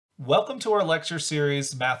Welcome to our lecture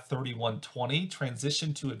series, Math 3120,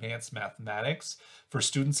 Transition to Advanced Mathematics for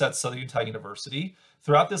students at Southern Utah University.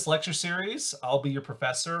 Throughout this lecture series, I'll be your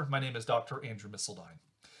professor. My name is Dr. Andrew Misseldine.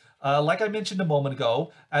 Like I mentioned a moment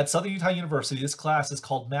ago, at Southern Utah University, this class is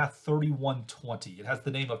called Math 3120. It has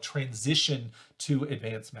the name of Transition to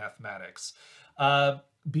Advanced Mathematics.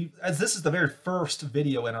 As this is the very first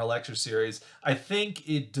video in our lecture series, I think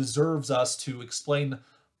it deserves us to explain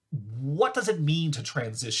what does it mean to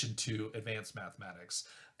transition to advanced mathematics.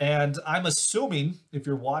 And I'm assuming if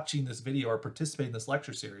you're watching this video or participating in this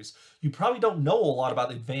lecture series, you probably don't know a lot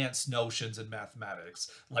about advanced notions in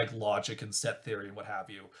mathematics, like logic and set theory and what have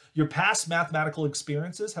you. Your past mathematical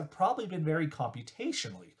experiences have probably been very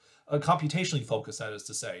computationally focused, that is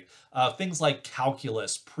to say. Things like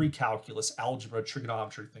calculus, pre-calculus, algebra,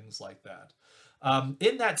 trigonometry, things like that.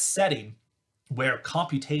 In that setting, where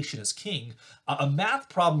computation is king, a math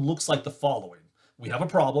problem looks like the following. We have a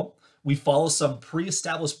problem. We follow some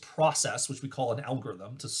pre-established process, which we call an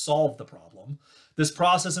algorithm, to solve the problem. This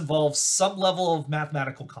process involves some level of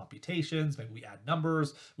mathematical computations. Maybe we add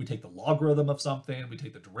numbers, we take the logarithm of something, we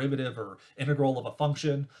take the derivative or integral of a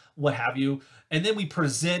function, what have you. And then we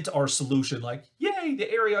present our solution like, yay, the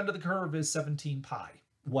area under the curve is 17 pi,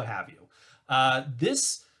 what have you.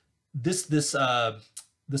 This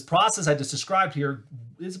process I just described here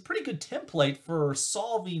is a pretty good template for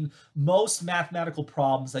solving most mathematical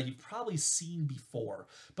problems that you've probably seen before.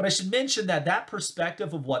 But I should mention that that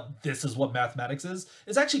perspective of what this is what mathematics is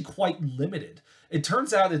actually quite limited. It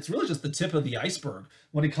turns out it's really just the tip of the iceberg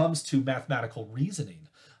when it comes to mathematical reasoning.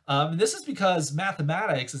 And this is because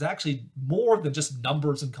mathematics is actually more than just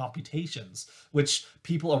numbers and computations, which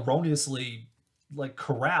people erroneously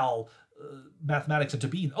corral mathematics into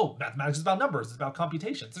being, oh, mathematics is about numbers, it's about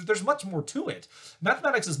computations. There's much more to it.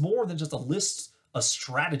 Mathematics is more than just a list of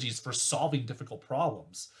strategies for solving difficult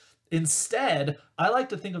problems. Instead, I like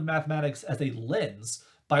to think of mathematics as a lens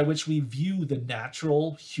by which we view the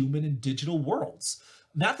natural, human, and digital worlds.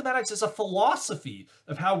 Mathematics is a philosophy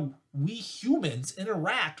of how we humans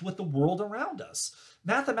interact with the world around us.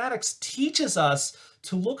 Mathematics teaches us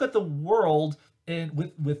to look at the world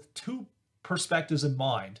with two perspectives in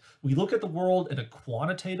mind. We look at the world in a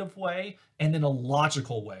quantitative way and in a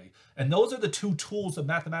logical way. And those are the two tools that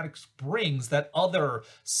mathematics brings that other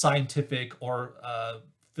scientific or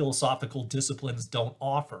philosophical disciplines don't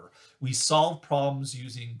offer. We solve problems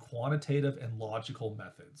using quantitative and logical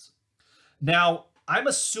methods. Now, I'm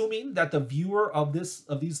assuming that the viewer of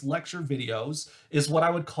these lecture videos is what I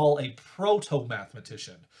would call a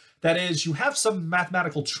proto-mathematician. That is, you have some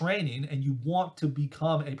mathematical training and you want to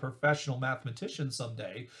become a professional mathematician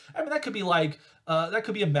someday. I mean, that could be that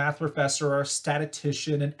could be a math professor or a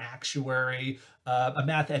statistician, an actuary, a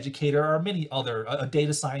math educator, or a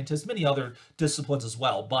data scientist, many other disciplines as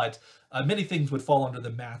well. But many things would fall under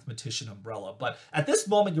the mathematician umbrella. But at this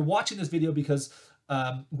moment, you're watching this video because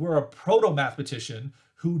we're a proto-mathematician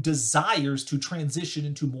who desires to transition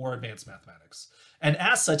into more advanced mathematics. And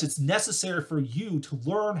as such, it's necessary for you to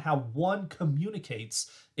learn how one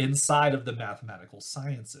communicates inside of the mathematical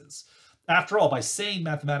sciences. After all, by saying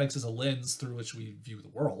mathematics is a lens through which we view the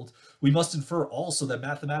world, we must infer also that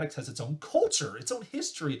mathematics has its own culture, its own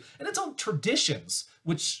history, and its own traditions,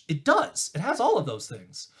 which it does. It has all of those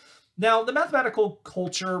things. Now, the mathematical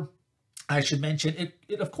culture, I should mention,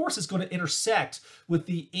 it of course is going to intersect with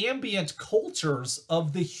the ambient cultures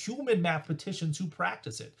of the human mathematicians who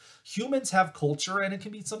practice it. Humans have culture, and it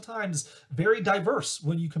can be sometimes very diverse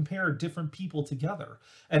when you compare different people together.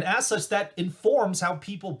 And as such, that informs how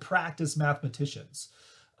people practice mathematicians.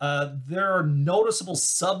 There are noticeable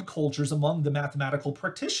subcultures among the mathematical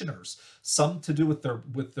practitioners, some to do with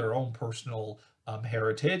their own personal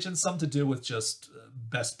heritage, and some to do with just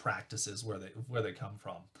best practices where they come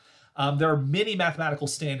from. There are many mathematical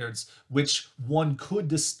standards which one could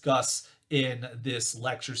discuss in this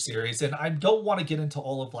lecture series, and I don't want to get into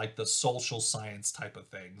all of the social science type of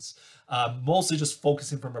things. Mostly just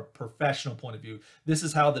focusing from a professional point of view. This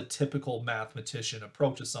is how the typical mathematician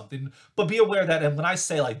approaches something, but be aware that, and when I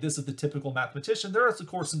say this is the typical mathematician, there is of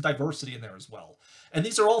course some diversity in there as well. And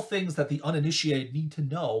these are all things that the uninitiated need to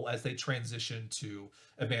know as they transition to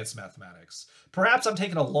advanced mathematics. Perhaps I'm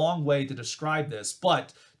taking a long way to describe this,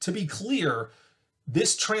 but to be clear,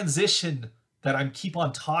 this transition that I keep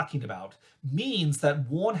on talking about means that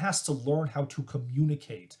one has to learn how to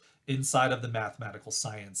communicate inside of the mathematical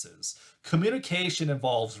sciences. Communication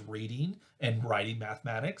involves reading and writing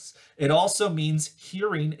mathematics. It also means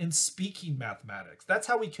hearing and speaking mathematics. That's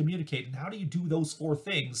how we communicate. And how do you do those four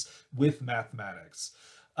things with mathematics?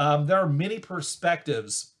 There are many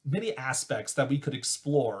perspectives many aspects that we could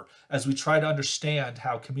explore as we try to understand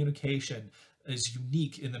how communication is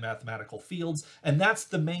unique in the mathematical fields. And that's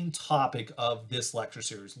the main topic of this lecture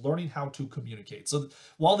series, learning how to communicate. So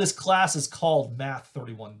while this class is called Math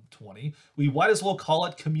 3120, we might as well call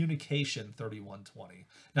it Communication 3120.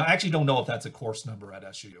 Now, I actually don't know if that's a course number at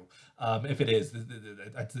SUU. If it is,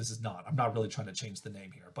 this is not. I'm not really trying to change the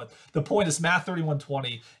name here. But the point is Math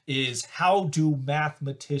 3120 is how do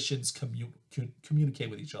mathematicians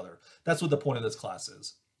communicate with each other? That's what the point of this class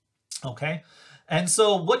is. Okay? And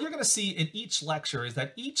so what you're going to see in each lecture is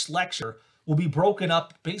that each lecture will be broken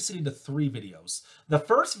up basically into 3 videos. The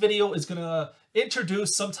first video is going to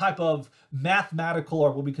introduce some type of mathematical,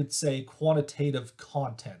 or what we could say quantitative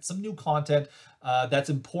content, some new content that's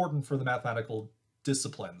important for the mathematical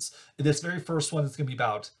disciplines. This very first one is going to be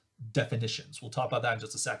about definitions. We'll talk about that in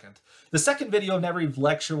just a second. The second video in every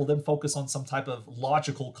lecture will then focus on some type of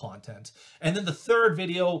logical content. And then the third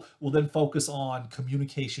video will then focus on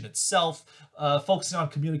communication itself, focusing on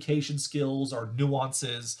communication skills or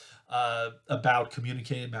nuances about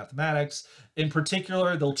communicating mathematics. In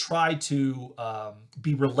particular, they'll try to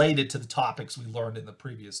be related to the topics we learned in the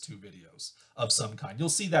previous 2 videos of some kind. You'll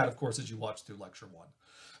see that, of course, as you watch through lecture 1.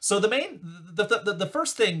 So the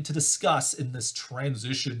first thing to discuss in this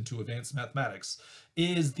transition to advanced mathematics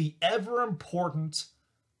is the ever important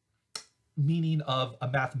meaning of a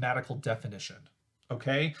mathematical definition.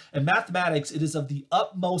 Okay? In mathematics, it is of the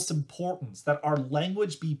utmost importance that our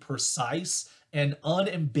language be precise and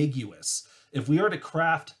unambiguous. If we are to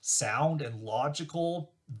craft sound and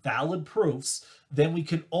logical, valid proofs, then we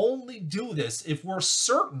can only do this if we're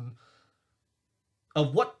certain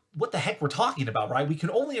of what the heck we're talking about, right? We can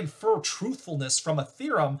only infer truthfulness from a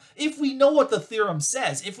theorem if we know what the theorem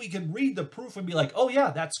says, if we can read the proof and be like, oh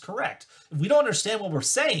yeah, that's correct. If we don't understand what we're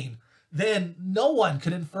saying, then no one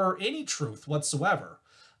can infer any truth whatsoever.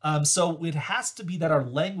 So it has to be that our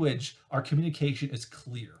language, our communication is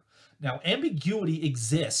clear. Now, ambiguity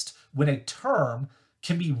exists when a term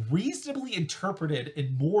can be reasonably interpreted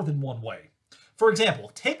in more than one way. For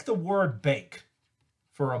example, take the word bank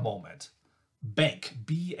for a moment. Bank,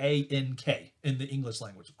 B-A-N-K, in the English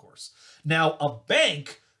language, of course. Now, a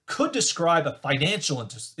bank could describe a financial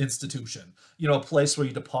institution, a place where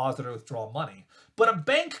you deposit or withdraw money. But a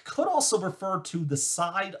bank could also refer to the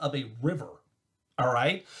side of a river, all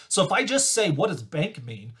right? So if I just say, what does bank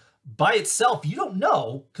mean? By itself, you don't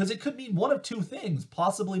know, because it could mean one of 2 things,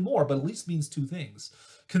 possibly more, but at least means 2 things.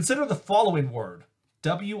 Consider the following word,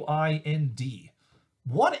 W-I-N-D.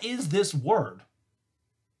 What is this word?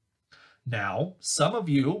 Now, some of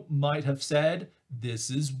you might have said,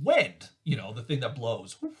 this is wind, the thing that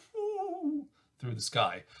blows through the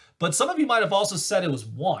sky. But some of you might have also said it was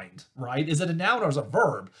wind, right? Is it a noun or is it a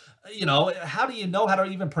verb? How do you know how to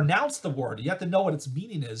even pronounce the word? You have to know what its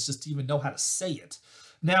meaning is just to even know how to say it.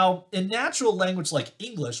 Now, in natural language like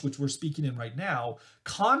English, which we're speaking in right now,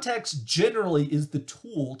 context generally is the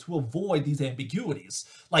tool to avoid these ambiguities.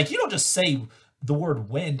 Like, you don't just say the word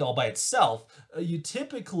wind all by itself. You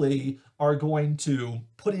typically are going to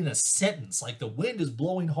put in a sentence like the wind is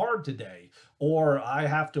blowing hard today, or I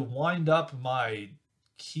have to wind up my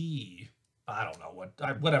key. I don't know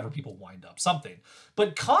whatever people wind up, something.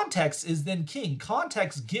 But context is then king.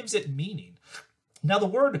 Context gives it meaning. Now, the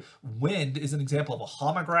word wind is an example of a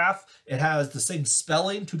homograph. It has the same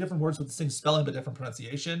spelling, 2 different words with the same spelling but different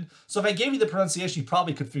pronunciation. So if I gave you the pronunciation, you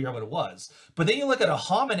probably could figure out what it was. But then you look at a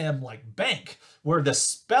homonym like bank, where the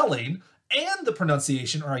spelling and the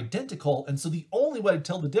pronunciation are identical, and so the only way to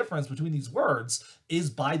tell the difference between these words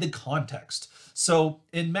is by the context. So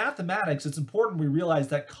in mathematics, it's important we realize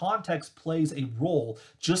that context plays a role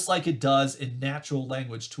just like it does in natural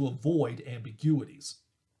language to avoid ambiguities.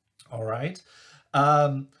 All right?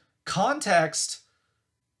 Context,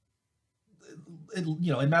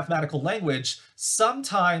 in mathematical language,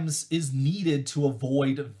 sometimes is needed to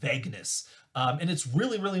avoid vagueness. And it's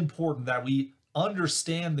really, really important that we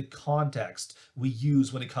understand the context we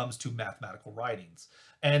use when it comes to mathematical writings.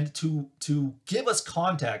 And to give us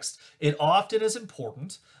context, it often is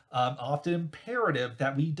important, often imperative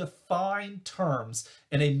that we define terms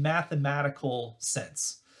in a mathematical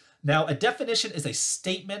sense. Now, a definition is a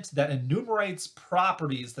statement that enumerates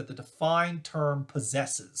properties that the defined term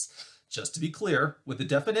possesses. Just to be clear, with the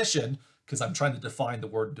definition, because I'm trying to define the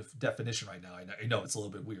word definition right now, I know it's a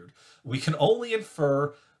little bit weird. We can only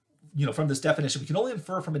infer, from this definition, we can only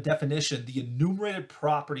infer from a definition the enumerated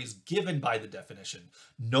properties given by the definition.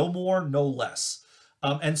 No more, no less.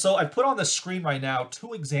 And so I've put on the screen right now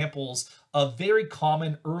 2 examples of very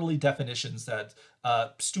common early definitions that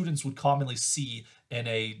students would commonly see in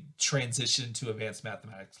a transition to advanced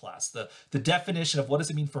mathematics class. The definition of what does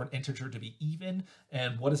it mean for an integer to be even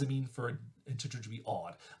and what does it mean for an integer to be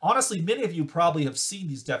odd. Honestly, many of you probably have seen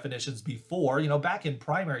these definitions before. You know, back in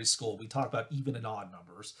primary school, we talked about even and odd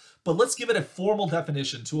numbers, but let's give it a formal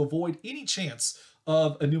definition to avoid any chance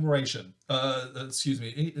of enumeration.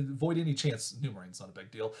 Avoid any chance, enumerating is not a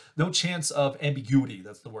big deal. No chance of ambiguity,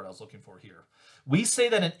 that's the word I was looking for here. We say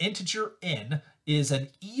that an integer n is an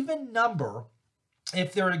even number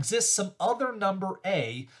if there exists some other number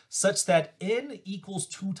a such that n equals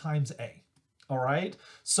 2 times a. All right?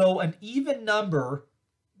 So an even number,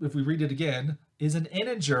 if we read it again, is an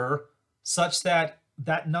integer such that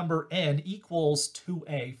that number n equals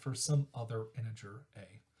 2a for some other integer a.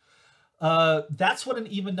 That's what an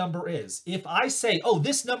even number is. If I say, oh,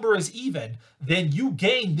 this number is even, then you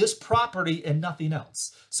gain this property and nothing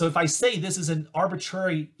else. So if I say this is an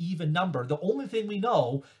arbitrary even number, the only thing we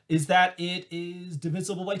know is that it is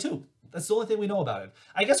divisible by 2. That's the only thing we know about it.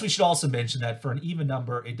 I guess we should also mention that for an even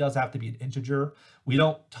number, it does have to be an integer. We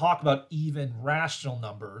don't talk about even rational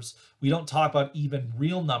numbers. We don't talk about even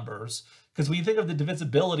real numbers. Because when you think of the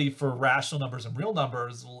divisibility for rational numbers and real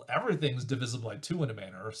numbers, well, everything's divisible by 2 in a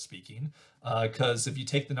manner of speaking. Because if you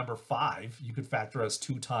take the number 5, you could factor as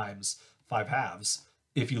 2 times 5 halves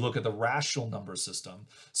if you look at the rational number system.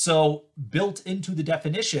 So built into the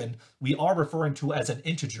definition, we are referring to as an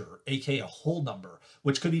integer, aka a whole number,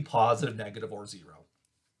 which could be positive, negative, or 0.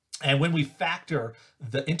 And when we factor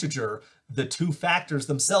the integer, the two factors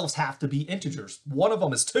themselves have to be integers. One of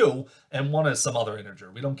them is 2, and one is some other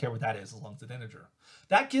integer. We don't care what that is as long as it's an integer.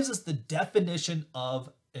 That gives us the definition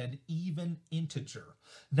of an even integer.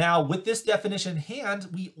 Now, with this definition in hand,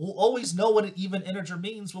 we will always know what an even integer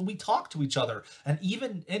means when we talk to each other. An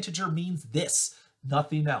even integer means this,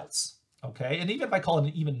 nothing else. Okay, and even if I call it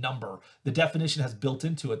an even number, the definition has built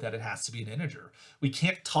into it that it has to be an integer. We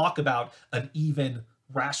can't talk about an even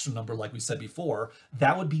rational number like we said before.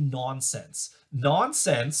 That would be nonsense.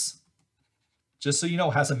 Nonsense, just so you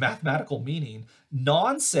know, has a mathematical meaning.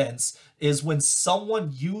 Nonsense is when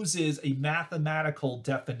someone uses a mathematical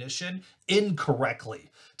definition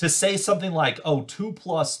incorrectly. To say something like, oh, 2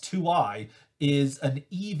 plus 2i is an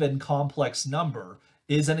even complex number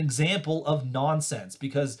is an example of nonsense,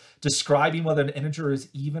 because describing whether an integer is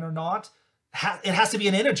even or not, it has to be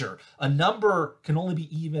an integer. A number can only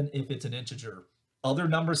be even if it's an integer. Other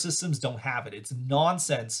number systems don't have it. It's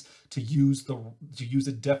nonsense to use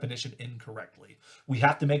a definition incorrectly. We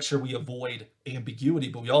have to make sure we avoid ambiguity,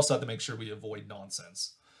 but we also have to make sure we avoid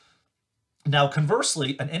nonsense. Now,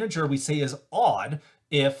 conversely, an integer we say is odd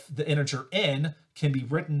if the integer n can be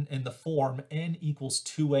written in the form n equals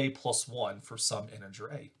 2a plus 1 for some integer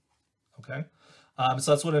a. Okay?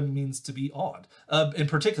 So that's what it means to be odd. In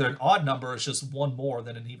particular, an odd number is just one more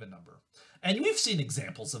than an even number. And we've seen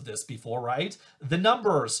examples of this before, right? The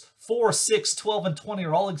numbers 4, 6, 12, and 20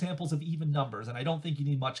 are all examples of even numbers, and I don't think you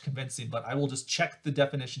need much convincing, but I will just check the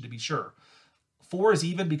definition to be sure. 4 is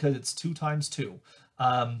even because it's 2 times 2.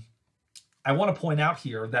 I want to point out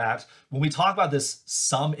here that when we talk about this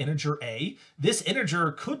some integer a, this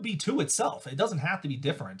integer could be 2 itself. It doesn't have to be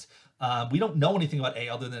different. We don't know anything about a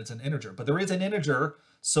other than it's an integer, but there is an integer,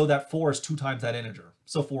 so that 4 is 2 times that integer.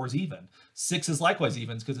 So 4 is even. 6 is likewise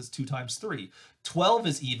even because it's 2 times 3. 12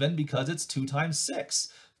 is even because it's 2 times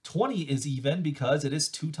 6. 20 is even because it is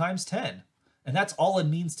 2 times 10. And that's all it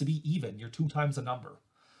means to be even. You're 2 times a number.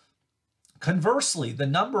 Conversely, the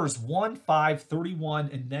numbers 1, 5, 31,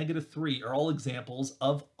 and -3 are all examples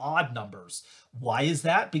of odd numbers. Why is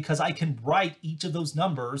that? Because I can write each of those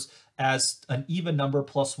numbers as an even number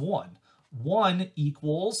plus 1. 1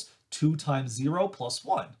 equals 2 times 0 plus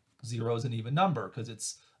 1. 0 is an even number because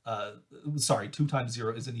it's, 2 times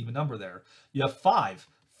 0 is an even number there. You have 5.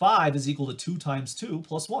 5 is equal to 2 times 2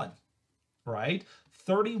 plus 1, right?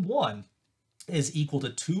 31 is equal to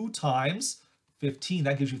 2 times 15.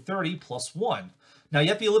 That gives you 30 plus 1. Now you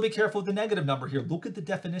have to be a little bit careful with the negative number here. Look at the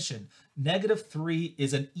definition. -3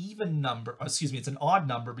 is an even number, it's an odd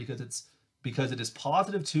number because it is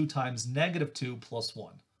positive 2 times -2 plus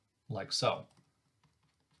 1, like so.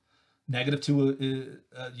 -2,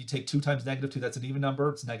 you take 2 times -2, that's an even number.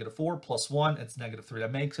 It's -4 plus 1, it's -3.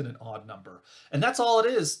 That makes it an odd number. And that's all it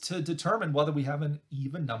is to determine whether we have an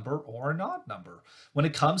even number or an odd number. When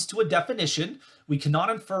it comes to a definition, we cannot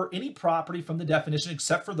infer any property from the definition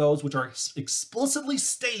except for those which are explicitly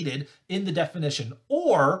stated in the definition,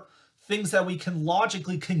 or things that we can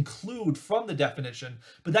logically conclude from the definition.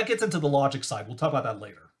 But that gets into the logic side. We'll talk about that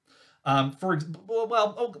later.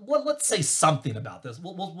 Let's say something about this.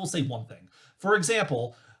 We'll say one thing. For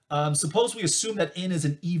example, Suppose we assume that n is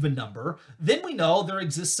an even number, then we know there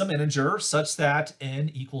exists some integer such that n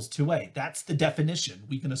equals 2a. That's the definition.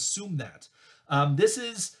 We can assume that. This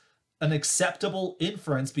is an acceptable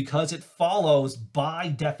inference because it follows by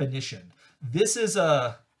definition. This is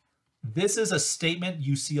a statement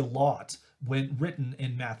you see a lot when written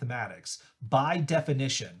in mathematics. By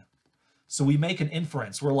definition. So we make an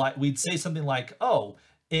inference. We'd say something like, oh,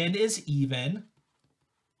 n is even,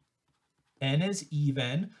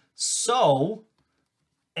 so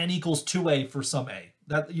n equals 2a for some a.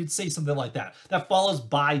 That you'd say something like that. That follows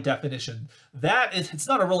by definition. It's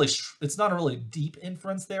not a really deep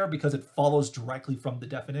inference there because it follows directly from the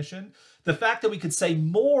definition. The fact that we could say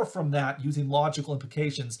more from that using logical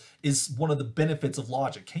implications is one of the benefits of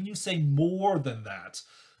logic. Can you say more than that?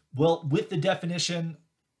 Well, with the definition,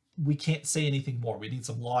 we can't say anything more. We need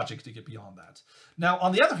some logic to get beyond that. Now,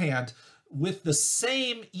 on the other hand, with the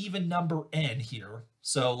same even number n here,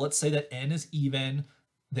 so let's say that n is even,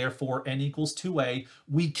 therefore n equals 2a,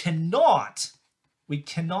 we cannot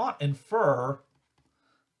infer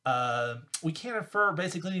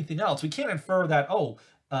basically anything else. We can't infer that,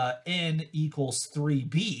 n equals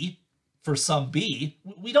 3b for some b.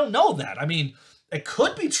 We don't know that. I mean, it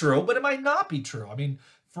could be true, but it might not be true. I mean,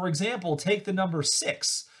 for example, take the number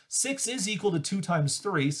 6. 6 is equal to 2 times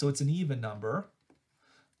 3, so it's an even number.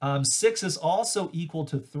 6 is also equal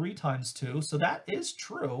to 3 times 2, so that is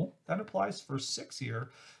true. That applies for 6 here.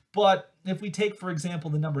 But if we take, for example,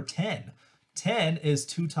 the number 10, 10 is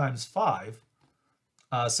 2 times 5,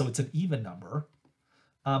 so it's an even number.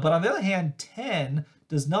 But on the other hand, 10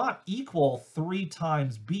 does not equal 3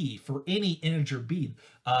 times b for any integer b.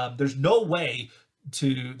 There's no way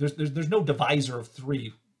to, there's no divisor of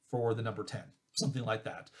 3 for the number 10. Something like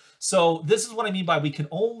that. So this is what I mean by we can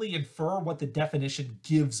only infer what the definition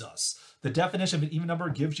gives us. The definition of an even number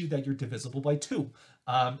gives you that you're divisible by 2.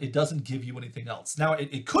 It doesn't give you anything else. Now,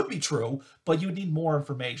 it could be true, but you need more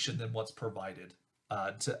information than what's provided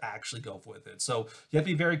to actually go with it. So you have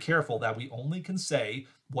to be very careful that we only can say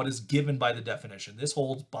what is given by the definition. This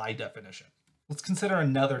holds by definition. Let's consider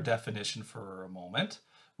another definition for a moment.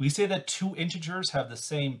 We say that two integers have the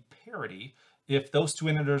same parity if those two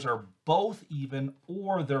integers are both even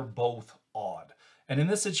or they're both odd. And in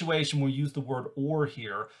this situation, we use the word or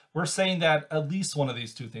here. We're saying that at least one of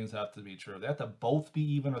these two things have to be true. They have to both be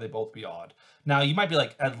even or they both be odd. Now, you might be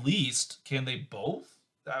like, at least, can they both?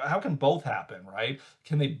 How can both happen, right?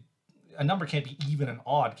 A number can't be even and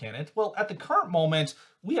odd, can it? Well, at the current moment,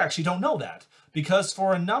 we actually don't know that. Because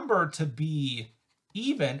for a number to be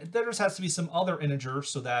even, there just has to be some other integer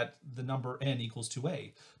so that the number n equals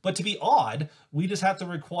 2a. But to be odd, we just have to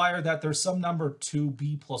require that there's some number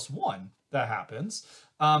 2b plus 1 that happens.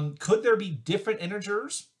 Could there be different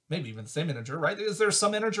integers? Maybe even the same integer, right? Is there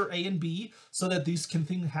some integer a and b so that these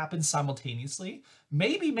things happen simultaneously?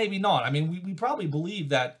 Maybe, maybe not. I mean, we probably believe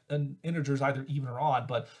that an integer is either even or odd,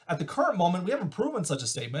 but at the current moment, we haven't proven such a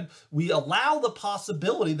statement. We allow the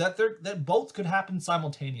possibility that both could happen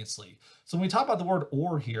simultaneously. So when we talk about the word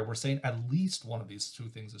or here, we're saying at least one of these two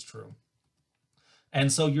things is true.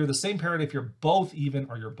 And so you're the same parity if you're both even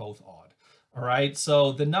or you're both odd. All right,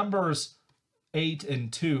 so the numbers 8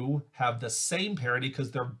 and 2 have the same parity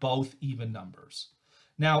because they're both even numbers.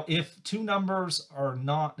 Now, if two numbers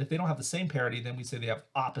if they don't have the same parity, then we say they have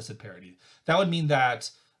opposite parity. That would mean that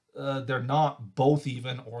they're not both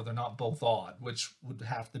even or they're not both odd, which would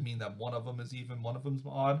have to mean that one of them is even, one of them is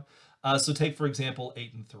odd. So take, for example,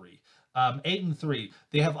 8 and 3. 8 and 3,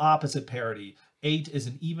 they have opposite parity. 8 is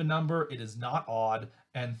an even number, it is not odd,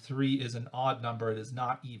 and 3 is an odd number, it is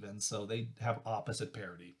not even, so they have opposite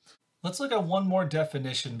parity. Let's look at one more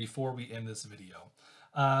definition before we end this video.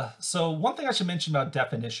 So one thing I should mention about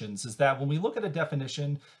definitions is that when we look at a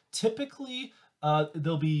definition, typically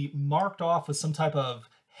they'll be marked off with some type of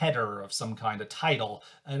header of some kind, a title,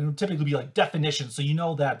 and it'll typically be like definition, so you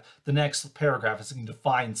know that the next paragraph is going to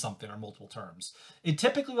define something or multiple terms. It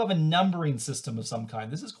typically will have a numbering system of some kind.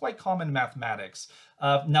 This is quite common in mathematics.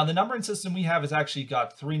 Now the numbering system we have has actually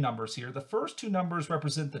got 3 numbers here. The first 2 numbers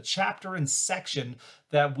represent the chapter and section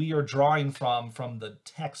that we are drawing from the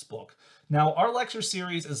textbook. Now, our lecture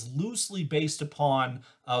series is loosely based upon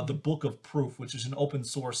the Book of Proof, which is an open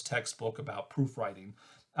source textbook about proof writing.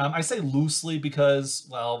 I say loosely because,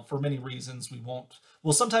 well, for many reasons,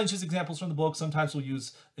 we'll sometimes use examples from the book, sometimes we'll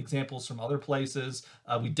use examples from other places.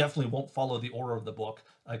 We definitely won't follow the order of the book,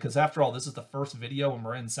 because after all, this is the first video and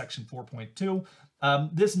we're in section 4.2.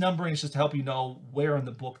 This numbering is just to help you know where in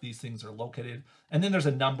the book these things are located. And then there's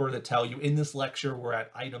a number that tell you in this lecture, we're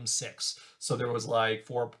at item 6. So there was like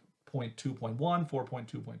 4.1, 4.2.1,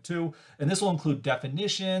 4.2.2, and this will include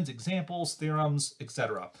definitions, examples, theorems,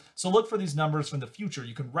 etc. So look for these numbers from the future.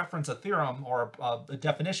 You can reference a theorem or a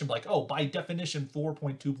definition like, oh, by definition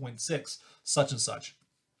 4.2.6, such and such.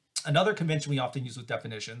 Another convention we often use with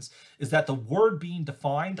definitions is that the word being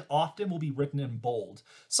defined often will be written in bold.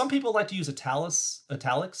 Some people like to use italics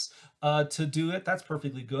to do it. That's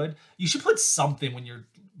perfectly good. You should put something when you're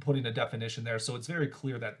putting a definition there so it's very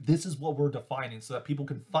clear that this is what we're defining so that people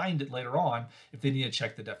can find it later on if they need to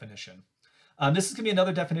check the definition. This is going to be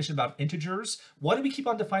another definition about integers. Why do we keep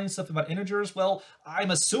on defining stuff about integers? Well,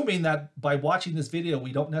 I'm assuming that by watching this video,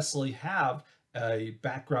 we don't necessarily have a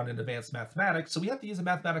background in advanced mathematics, so we have to use a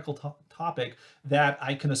mathematical topic that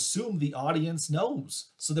I can assume the audience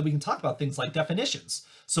knows so that we can talk about things like definitions.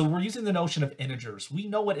 So we're using the notion of integers. We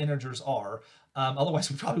know what integers are, otherwise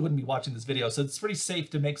we probably wouldn't be watching this video, so it's pretty safe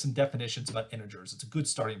to make some definitions about integers. It's a good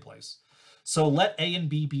starting place. So let A and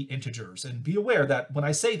B be integers, and be aware that when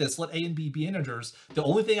I say this, let A and B be integers, the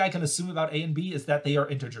only thing I can assume about A and B is that they are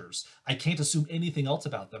integers. I can't assume anything else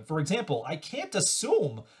about them. For example, I can't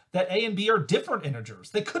assume that A and B are different integers.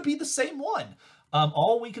 They could be the same one.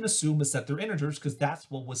 All we can assume is that they're integers because that's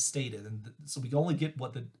what was stated, and so we can only get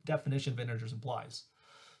what the definition of integers implies.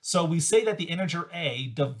 So we say that the integer A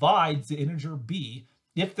divides the integer B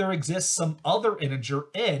if there exists some other integer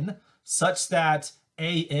n such that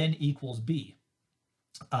an equals b.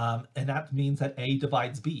 And that means that A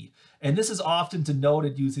divides B. And this is often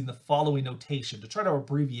denoted using the following notation to try to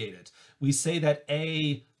abbreviate it. We say that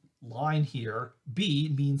A line here,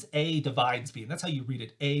 B, means A divides B. And that's how you read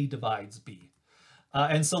it, A divides B.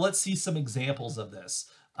 And so let's see some examples of this.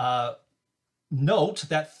 Note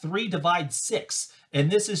that 3 divides 6. And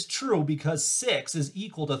this is true because 6 is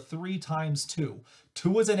equal to 3 times 2.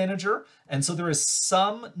 2 is an integer, and so there is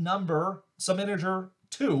some integer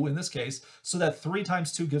 2 in this case, so that 3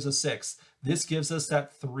 times 2 gives us 6. This gives us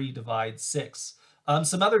that 3 divides 6.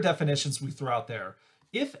 Some other definitions we throw out there.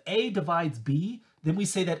 If A divides B, then we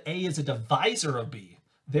say that A is a divisor of B.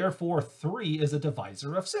 Therefore, 3 is a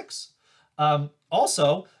divisor of 6.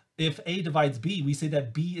 Also, if A divides B, we say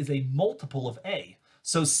that B is a multiple of A.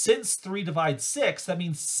 So since 3 divides 6, that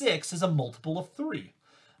means 6 is a multiple of 3.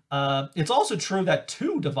 It's also true that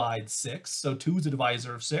 2 divides 6, so 2 is a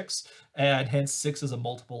divisor of 6, and hence 6 is a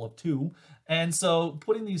multiple of 2. And so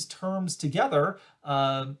putting these terms together,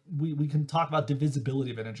 we can talk about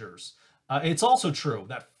divisibility of integers. It's also true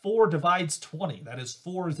that 4 divides 20, that is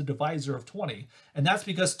 4 is a divisor of 20, and that's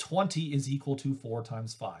because 20 is equal to 4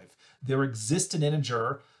 times 5. There exists an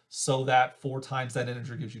integer so that 4 times that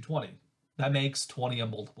integer gives you 20. That makes 20 a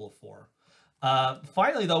multiple of 4.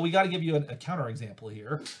 Finally, though, we got to give you a counterexample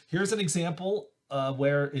here. Here's an example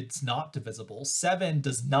where it's not divisible. 7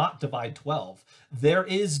 does not divide 12. There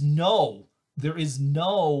is no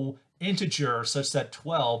integer such that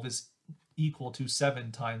 12 is equal to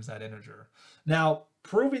 7 times that integer. Now,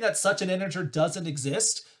 proving that such an integer doesn't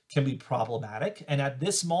exist can be problematic, and at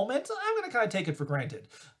this moment, I'm going to kind of take it for granted.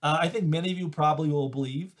 I think many of you probably will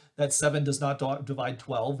believe that 7 does not divide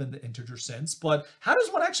 12 in the integer sense, but how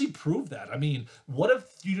does one actually prove that? I mean, what if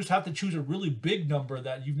you just have to choose a really big number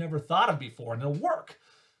that you've never thought of before and it'll work?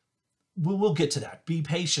 We'll get to that. Be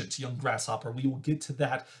patient, young grasshopper. We will get to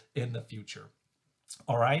that in the future.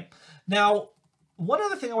 All right. Now, one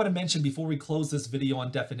other thing I want to mention before we close this video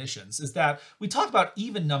on definitions is that we talked about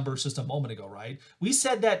even numbers just a moment ago, right? We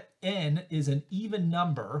said that n is an even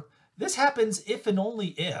number. This happens if and only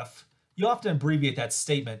if. You often abbreviate that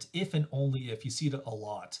statement, if and only if. You see it a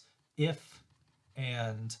lot. If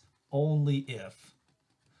and only if.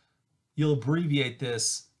 You'll abbreviate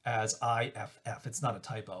this as IFF. It's not a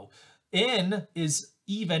typo. N is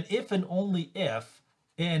even if and only if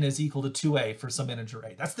n is equal to 2a for some integer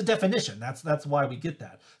a. That's the definition. That's why we get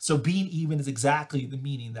that. So being even is exactly the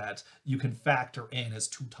meaning that you can factor n as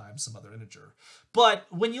 2 times some other integer. But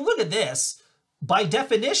when you look at this, by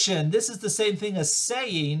definition, this is the same thing as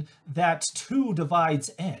saying that 2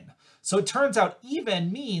 divides n. So it turns out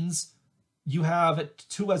even means you have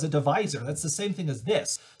 2 as a divisor. That's the same thing as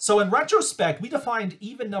this. So in retrospect, we defined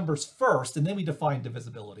even numbers first, and then we defined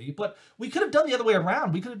divisibility. But we could have done the other way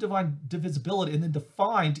around. We could have defined divisibility and then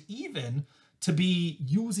defined even to be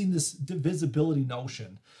using this divisibility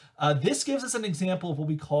notion. This gives us an example of what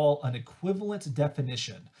we call an equivalent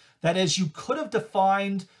definition. That is, you could have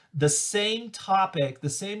defined the same topic, the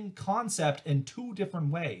same concept in 2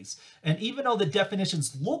 different ways. And even though the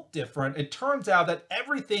definitions look different, it turns out that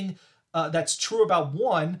everything that's true about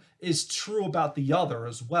one is true about the other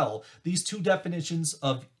as well. These 2 definitions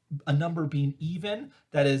of a number being even,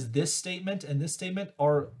 that is this statement and this statement,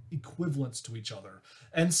 are equivalents to each other.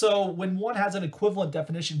 And so when one has an equivalent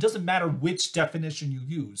definition, it doesn't matter which definition you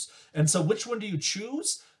use. And so which one do you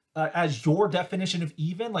choose? As your definition of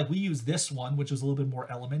even, like we use this one, which is a little bit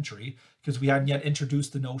more elementary because we hadn't yet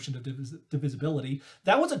introduced the notion of divisibility.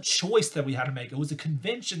 That was a choice that we had to make. It was a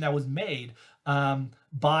convention that was made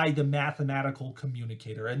by the mathematical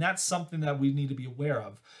communicator. And that's something that we need to be aware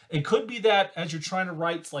of. It could be that as you're trying to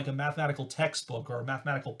write like a mathematical textbook or a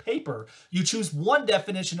mathematical paper, you choose one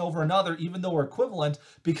definition over another, even though we're equivalent,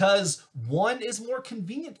 because one is more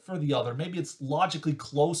convenient for the other. Maybe it's logically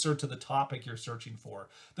closer to the topic you're searching for.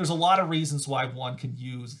 There's a lot of reasons why one can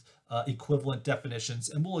use equivalent definitions,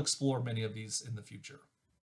 and we'll explore many of these in the future.